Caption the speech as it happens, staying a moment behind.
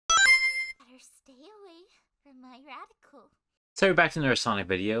stay away from my radical. So we're back to another Sonic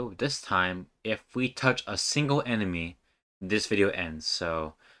video. This time, if we touch a single enemy, this video ends.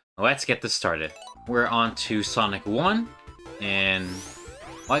 So let's get this started. We're on to Sonic 1, and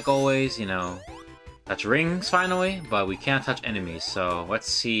like always, you know, touch rings finally, but we can't touch enemies. So let's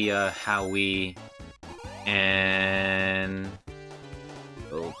see how we... And...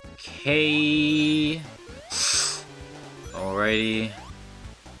 Okay... Alrighty.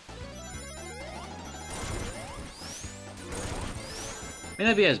 May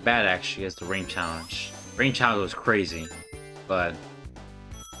not be as bad actually as the ring challenge. Ring challenge was crazy, but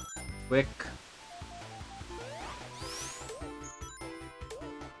quick.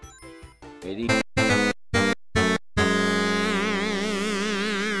 Ready.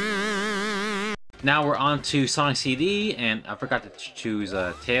 Now we're on to Sonic CD, and I forgot to choose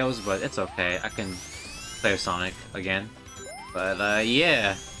Tails, but it's okay. I can play with Sonic again. But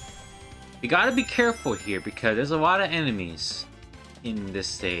yeah, you gotta be careful here because there's a lot of enemies in this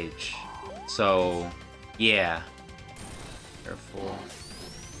stage. So yeah, careful.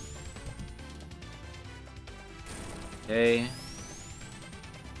 Okay.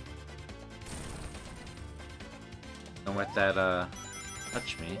 Don't let that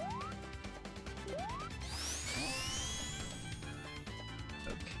touch me.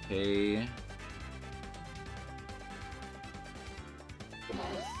 Okay.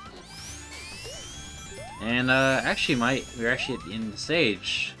 And actually we're actually at the end of the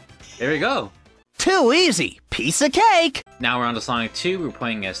stage. There we go. Too easy, piece of cake. Now we're on to Sonic 2. We're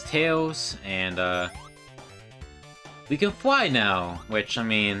playing as Tails, and we can fly now. Which, I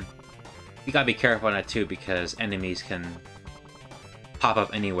mean, you gotta be careful on that too because enemies can pop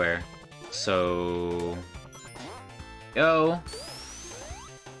up anywhere. So go.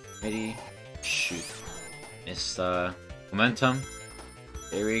 Ready? Shoot. It's momentum.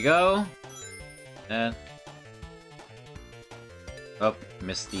 There we go. And oh,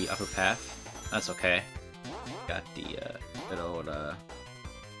 missed the upper path. That's okay. Got the good old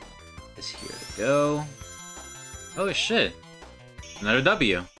this here to go. Oh shit! Another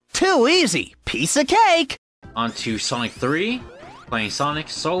W. Too easy, piece of cake. On to Sonic 3. Playing Sonic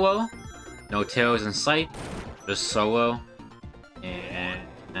solo. No Tails in sight. Just solo.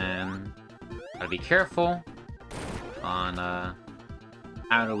 And gotta be careful on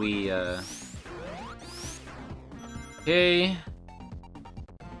how do we okay.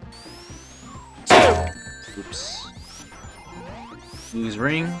 Oops. Lose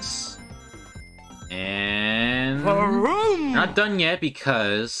rings. And we're not done yet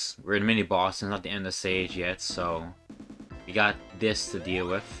because we're in mini boss and it's not the end of the stage yet, so we got this to deal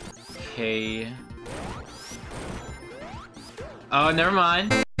with. Okay. Oh, never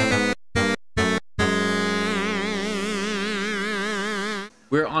mind.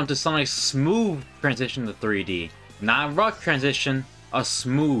 We're on to Sonic's smooth transition to 3D. Not a rough transition, a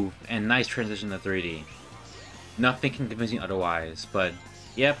smooth and nice transition to 3D. Nothing can convince me otherwise, but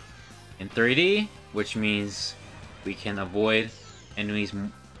yep, in 3D, which means we can avoid enemies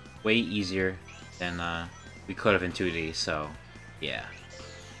way easier than we could have in 2D, so yeah.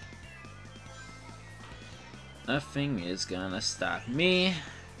 Nothing is gonna stop me.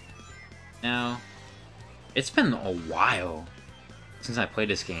 Now, it's been a while since I played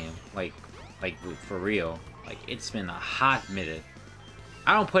this game, like for real. Like, it's been a hot minute.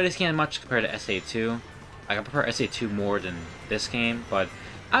 I don't play this game much compared to SA2. Like, I prefer SA2 more than this game, but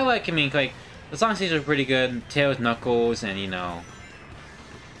I like, I mean, like, the Sonic stages are pretty good. Tails, Knuckles, and, you know,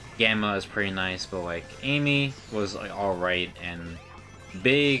 Gamma is pretty nice, but, like, Amy was, like, alright, and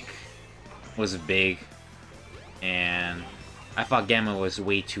Big was big, and I thought Gamma was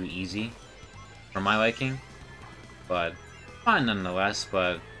way too easy for my liking, but fine nonetheless.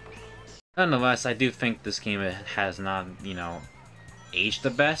 But nonetheless, I do think this game has not, you know, aged the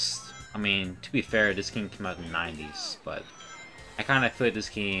best. I mean, to be fair, this game came out in the 90s, but I kind of feel like this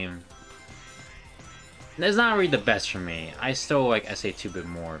game is not really the best for me. I still like SA2 a bit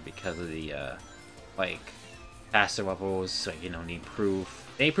more because of the, like, faster levels, like, you know, they improve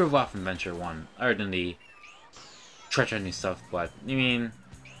a lot from Adventure 1, other than the treachery stuff, but, I mean,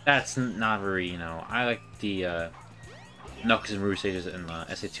 that's not very, you know, I like the, Knuckles and Rouge stages in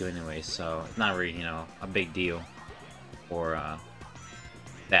SA2 anyway, so it's not really, you know, a big deal for,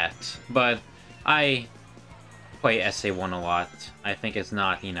 that. But I play SA1 a lot. I think it's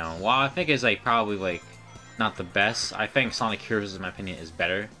not, you know, well, I think it's, like, probably, like, not the best. I think Sonic Heroes, in my opinion, is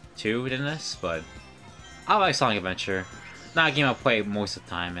better, too, than this, but I like Sonic Adventure. Not a game I play most of the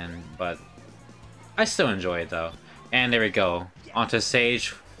time, but I still enjoy it, though. And there we go. Onto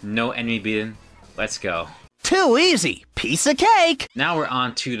stage, no enemy beaten. Let's go. Too easy. Piece of cake. Now we're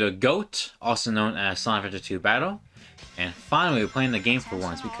on to the GOAT, also known as Sonic Adventure 2 Battle. And finally, we're playing the game for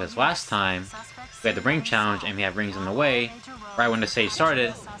once, because last time we had the ring challenge and we had rings in the way right when the stage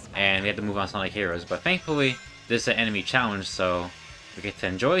started, and we had to move on Sonic Heroes. But thankfully, this is an enemy challenge, so we get to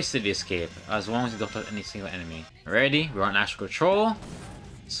enjoy City Escape as long as we don't touch any single enemy. Ready? We're on actual control,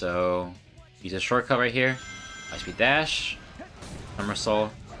 so use a shortcut right here. High speed dash,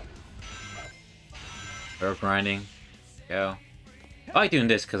 somersault, rope grinding. Go. I like doing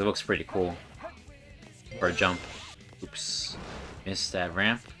this because it looks pretty cool for a jump. Oops, missed that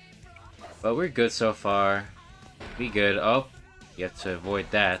ramp. But we're good so far. We good. Oh, you have to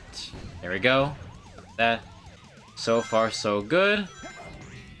avoid that. There we go. That. So far, so good.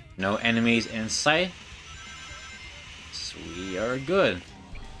 No enemies in sight. So we are good.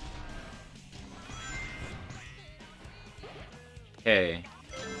 Okay.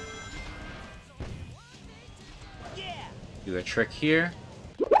 Do a trick here.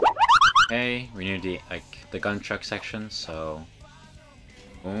 Okay, we need the gun truck section, so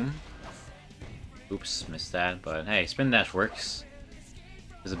boom. Oops, missed that, but hey, spin dash works.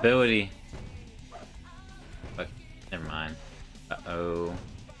 Visibility. But never mind. Uh-oh.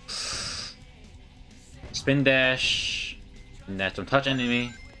 Spin dash. Spin dash, don't touch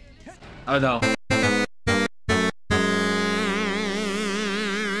enemy. Oh no.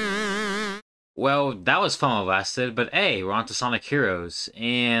 Well, that was fun while it lasted, but hey, we're on to Sonic Heroes,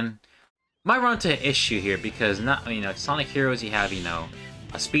 and might run into an issue here because Sonic Heroes, you have,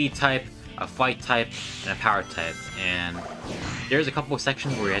 a speed type, a fight type, and a power type, and there's a couple of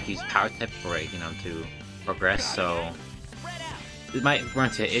sections where you have to use power type for to progress, so it might run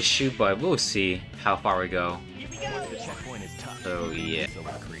into an issue, but we'll see how far we go. So yeah.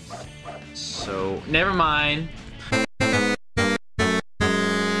 So never mind.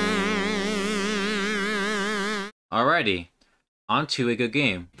 Alrighty, on to a good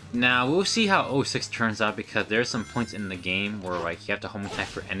game. Now we'll see how 06 turns out because there's some points in the game where you have to home attack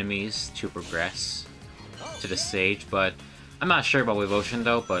for enemies to progress to the stage, but I'm not sure about Wave Ocean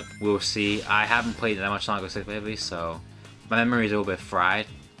though, but we'll see. I haven't played that much Sonic 06 lately, so my memory is a little bit fried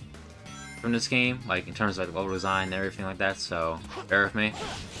from this game, in terms of level design and everything like that, so bear with me.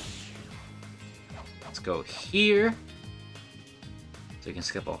 Let's go here. So you can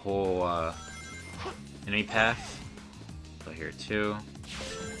skip a whole enemy path. So here too.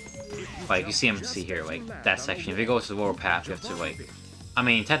 You see here, that section. If you go to the lower path, you have to I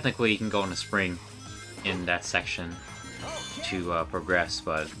mean, technically you can go in the spring in that section to progress,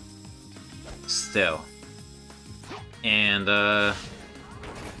 but still. And let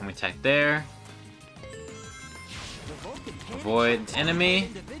me attack there. Avoid enemy.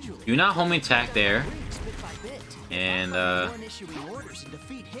 Do not home attack there. And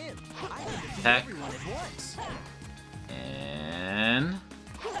attack. And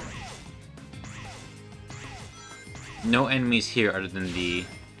no enemies here other than the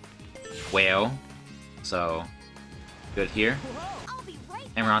whale, so good here.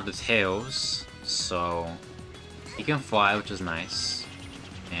 And we're on the tails, so he can fly, which is nice.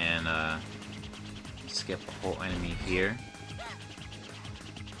 And skip a whole enemy here.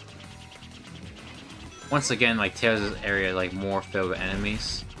 Once again, Tails' area more filled with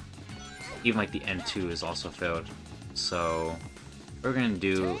enemies. Even the N2 is also filled. So what we're gonna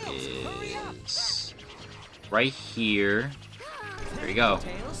do is right here. There you go.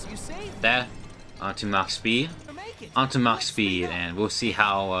 That onto max speed. Onto max speed, and we'll see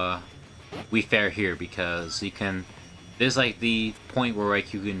how we fare here because you can. There's the point where you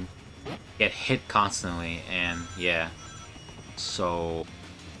can get hit constantly, and yeah. So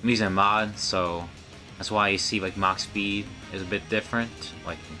I'm using a mod, so that's why you see max speed is a bit different,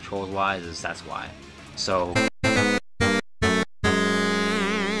 controls wise. That's why. So.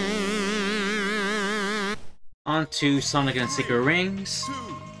 On to Sonic and Secret Rings.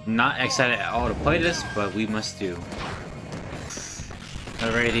 Not excited at all to play this, but we must do.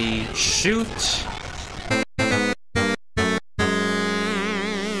 Alrighty, shoot!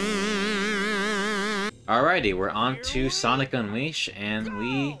 Alrighty, we're on to Sonic Unleash, and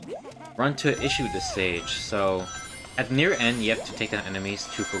we run to an issue with this stage. So, at the near end, you have to take down enemies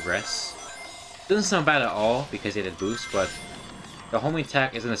to progress. Doesn't sound bad at all because they did boost, but the home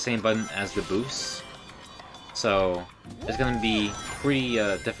attack isn't the same button as the boost. So it's gonna be pretty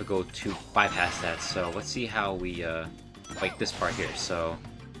difficult to bypass that. So let's see how we like this part here. So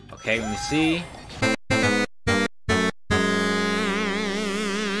okay, let me see.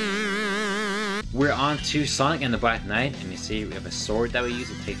 We're on to Sonic and the Black Knight, and you see we have a sword that we use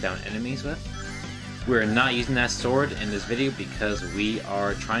to take down enemies with. We're not using that sword in this video because we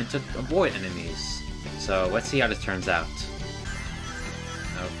are trying to avoid enemies. So let's see how this turns out.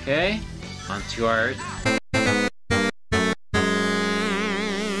 Okay, onto our...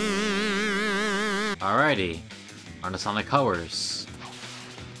 Alrighty, on the Sonic Colors.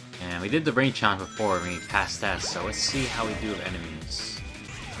 And we did the Rain Challenge before, we passed that, so let's see how we do with enemies.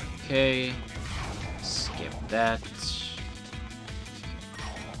 Okay, skip that.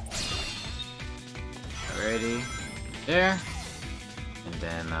 Alrighty, there. And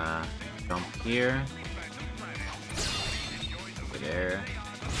then, jump here. Over there.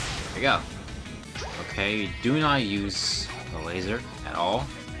 There we go. Okay, do not use the laser at all.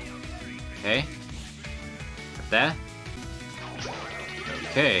 Okay. Like that.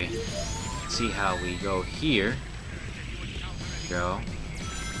 Okay. Let's see how we go here. Go.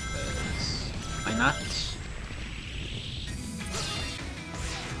 Why not?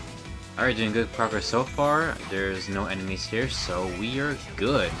 Alright, doing good progress so far. There's no enemies here, so we are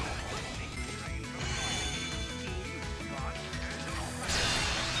good.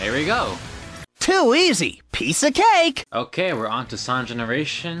 There we go. Too easy. Piece of cake. Okay, we're on to Sonic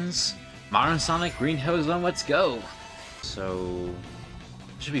Generations. Modern Sonic, Green Hill Zone, let's go. So,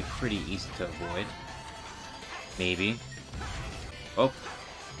 it should be pretty easy to avoid. Maybe. Oh,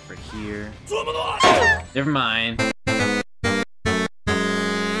 right here. Never mind.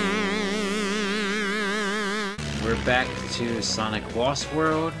 We're back to Sonic Lost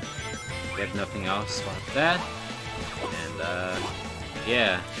World. We have nothing else about that. And,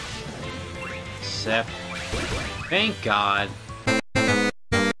 yeah. Except, thank God.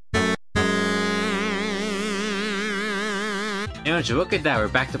 Anyway, look at that, we're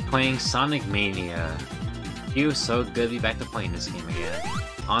back to playing Sonic Mania. It was so good to be back to playing this game again.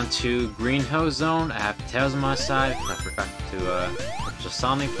 On to Green Hill Zone. I have Tails on my side because I forgot to touch the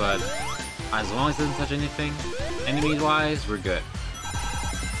Sonic, but as long as it doesn't touch anything, enemies-wise, we're good.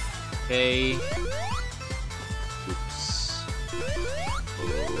 Okay. Oops.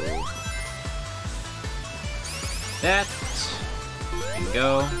 Oh. That. There we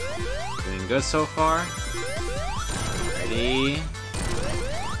go. Doing good so far. Ready.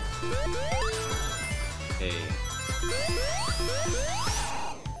 Okay.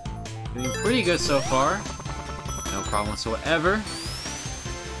 Doing pretty good so far. No problem whatsoever.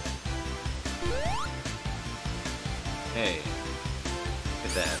 Hey. Look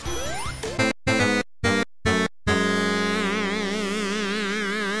at that.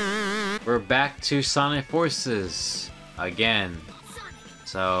 We're back to Sonic Forces again.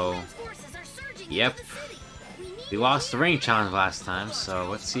 So, yep. We lost the Rain Challenge last time, so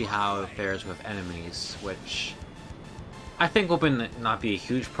let's see how it fares with enemies, which I think will not be a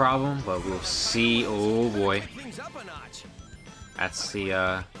huge problem, but we'll see. Oh boy. That's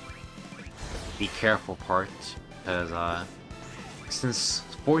the be careful part, because since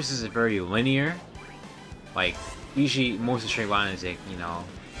Forces is very linear, like usually most of the straight line is like, you know,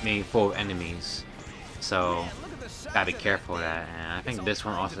 maybe full of enemies, so gotta be careful of that. And I think this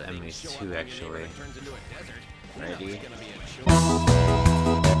one also has enemies too, actually. Ready?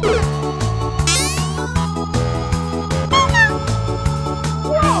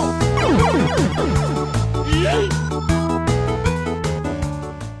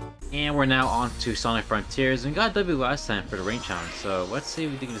 And we're now on to Sonic Frontiers. We got W last time for the Rain Challenge, so let's see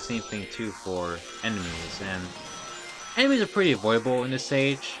if we do the same thing too for enemies. And enemies are pretty avoidable in this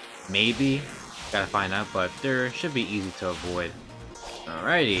stage. Maybe. Gotta find out, but they should be easy to avoid.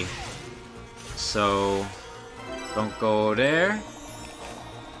 Alrighty. So, don't go there.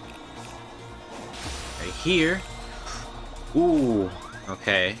 Right here. Ooh.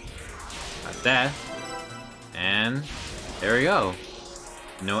 Okay. Got that. And there we go.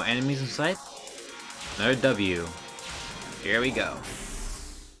 No enemies in sight. Another W. Here we go.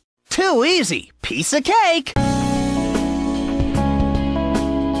 Too easy. Piece of cake.